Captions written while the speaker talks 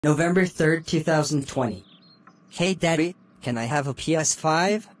November 3rd, 2020. Hey Daddy, can I have a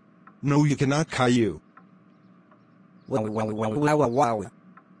PS5? No, you cannot, Caillou. Wow.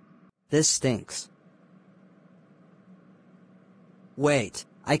 This stinks. Wait,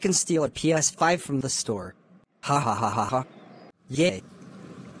 I can steal a PS5 from the store. Ha ha ha ha ha. Yay.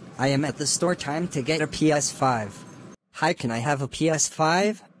 I am at the store, time to get a PS5. Hi, can I have a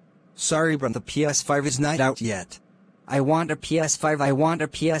PS5? Sorry, but the PS5 is not out yet. I want a PS5, I want a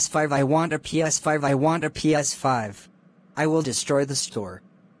PS5, I want a PS5, I want a PS5. I will destroy the store.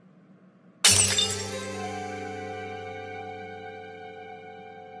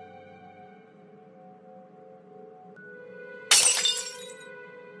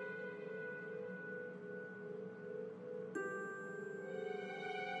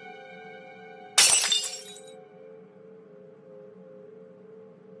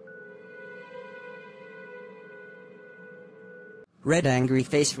 Red angry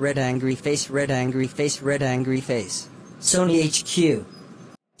face, red angry face, red angry face, red angry face. Sony HQ.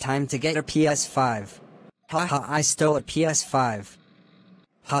 Time to get a PS5. Haha, I stole a PS5.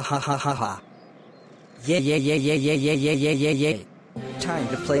 Ha ha ha ha ha. Yeah. Time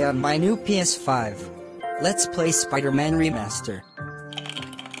to play on my new PS5. Let's play Spider-Man Remaster.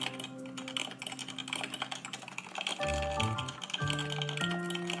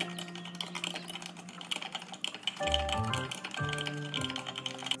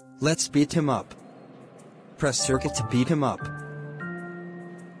 Let's beat him up. Press circuit to beat him up.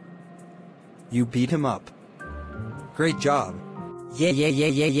 You beat him up. Great job.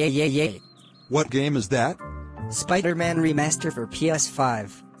 Yeah. What game is that? Spider-Man Remaster for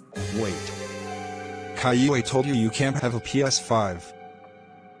PS5. Wait. Caillou, I told you you can't have a PS5.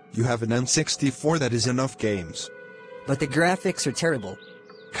 You have an N64, that is enough games. But the graphics are terrible.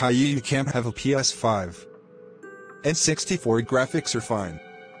 Caillou, you can't have a PS5. N64 graphics are fine.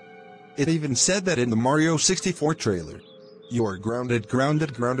 It even said that in the Mario 64 trailer. You're grounded for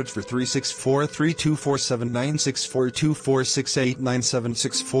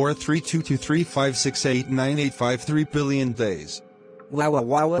 36432479642468976432235689853 billion days. Wow.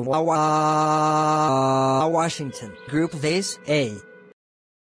 Washington. Group Vase A.